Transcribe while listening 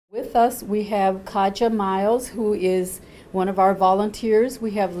With us, we have Kaja Miles, who is one of our volunteers.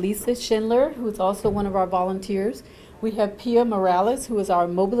 We have Lisa Schindler, who is also one of our volunteers. We have Pia Morales, who is our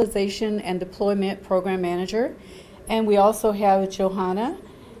Mobilization and Deployment Program Manager. And we also have Johanna,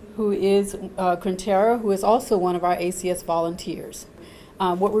 who is Quintero, who is also one of our ACS volunteers.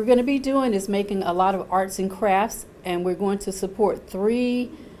 What we're going to be doing is making a lot of arts and crafts, and we're going to support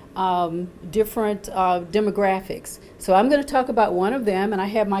three different demographics. So I'm going to talk about one of them, and I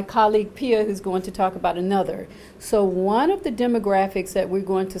have my colleague Pia who's going to talk about another. So one of the demographics that we're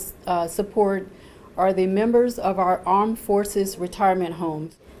going to support are the members of our Armed Forces retirement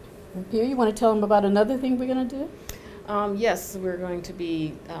homes. Pia, you want to tell them about another thing we're going to do? Yes, we're going to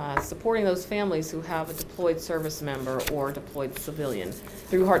be supporting those families who have a deployed service member or deployed civilian.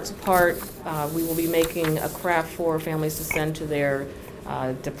 Through Hearts Apart, we will be making a craft for families to send to their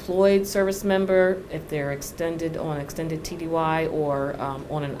deployed service member if they're extended TDY or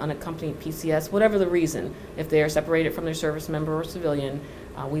on an unaccompanied PCS, whatever the reason. If they are separated from their service member or civilian,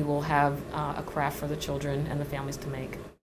 we will have a craft for the children and the families to make.